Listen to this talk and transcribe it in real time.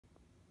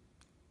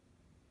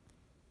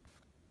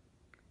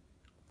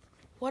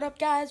What up,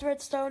 guys?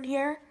 Redstone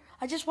here.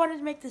 I just wanted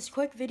to make this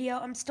quick video.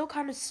 I'm still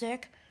kind of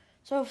sick,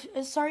 so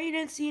sorry you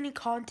didn't see any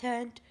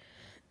content.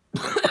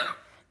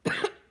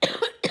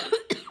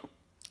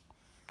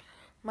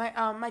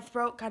 My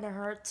throat kind of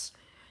hurts. I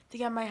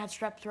think I might have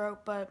strep throat,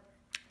 but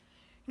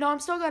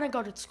I'm still gonna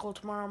go to school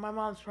tomorrow. My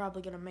mom's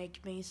probably gonna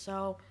make me,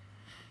 so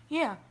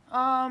yeah.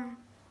 Now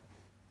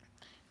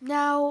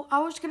I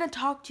was gonna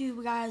talk to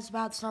you guys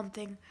about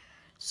something.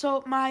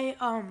 So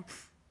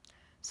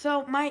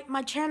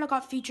my channel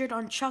got featured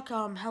on Chuck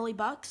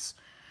Hellebuyck.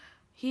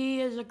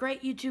 He is a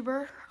great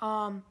YouTuber.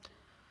 I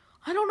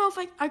don't know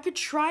if I could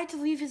try to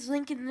leave his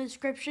link in the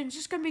description. It's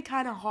just going to be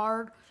kind of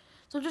hard.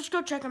 So just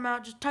go check him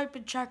out. Just type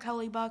in Chuck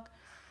Hellebuyck.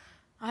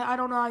 I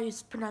don't know how you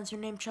pronounce your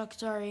name, Chuck.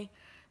 Sorry.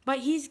 But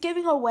he's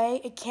giving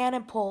away a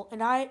cannon pole.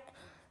 And I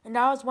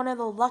was one of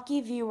the lucky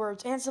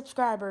viewers and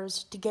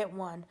subscribers to get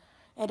one.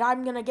 And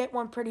I'm going to get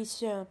one pretty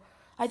soon.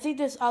 I think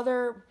this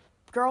other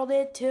girl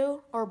did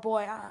too. Or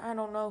boy. I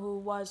don't know who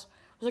it was.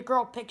 It was a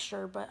girl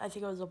picture, but I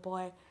think it was a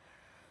boy.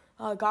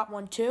 Got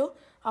one too.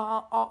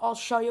 I'll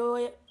show you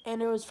it,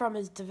 and it was from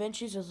his Da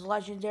Vinci's, his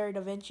legendary Da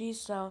Vinci's.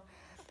 So,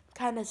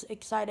 kind of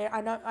excited.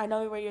 I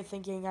know what you're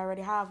thinking. I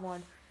already have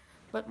one,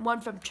 but one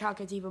from Chuck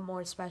is even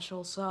more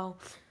special. So,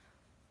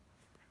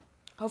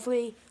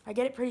 hopefully, I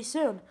get it pretty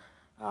soon.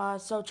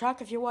 So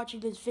Chuck, if you're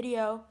watching this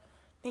video,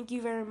 thank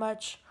you very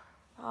much.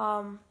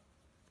 I've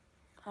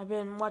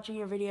been watching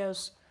your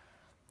videos,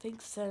 I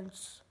think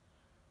since,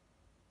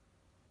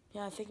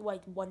 I think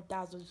like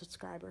 1,000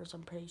 subscribers.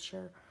 I'm pretty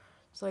sure.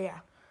 So yeah,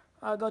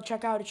 go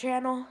check out a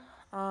channel.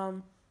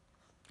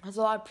 Has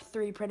a lot of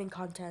 3D printing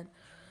content.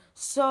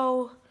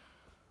 So,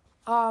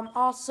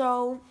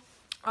 also,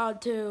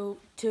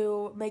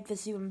 to make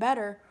this even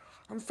better,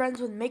 I'm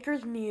friends with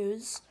Maker's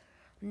Muse.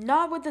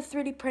 Not with the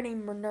 3D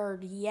printing nerd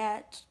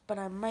yet, but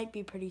I might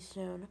be pretty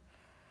soon.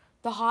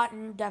 The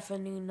Hotton,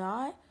 definitely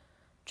not.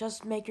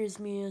 Just Maker's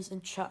Muse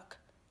and Chuck.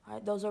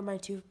 Those are my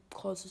 2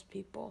 closest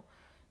people.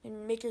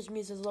 And Maker's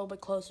Muse is a little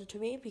bit closer to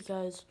me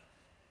because,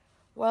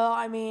 well,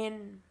 I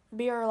mean,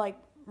 we are, like,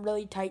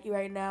 really tight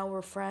right now.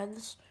 We're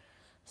friends.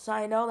 So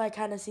I know that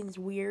kind of seems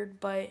weird,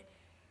 but,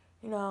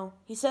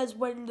 he says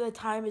when the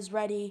time is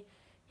ready,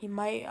 he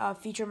might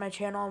feature my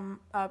channel,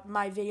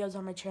 my videos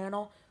on my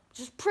channel, which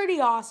is pretty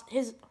awesome.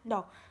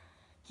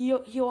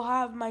 He'll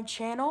have my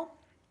channel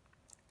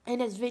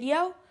in his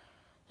video.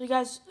 You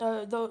guys,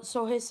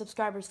 so his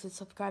subscribers can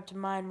subscribe to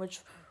mine,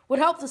 which would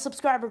help the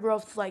subscriber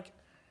growth, like,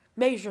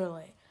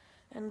 majorly.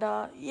 And,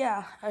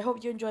 yeah, I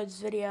hope you enjoyed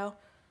this video.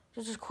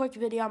 Just a quick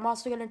video. I'm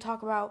also going to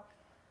talk about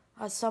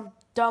some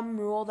dumb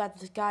rule that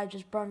this guy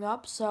just brought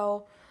up.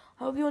 So,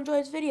 I hope you enjoy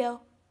this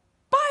video.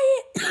 Bye!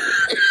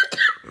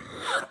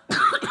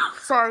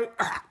 Sorry.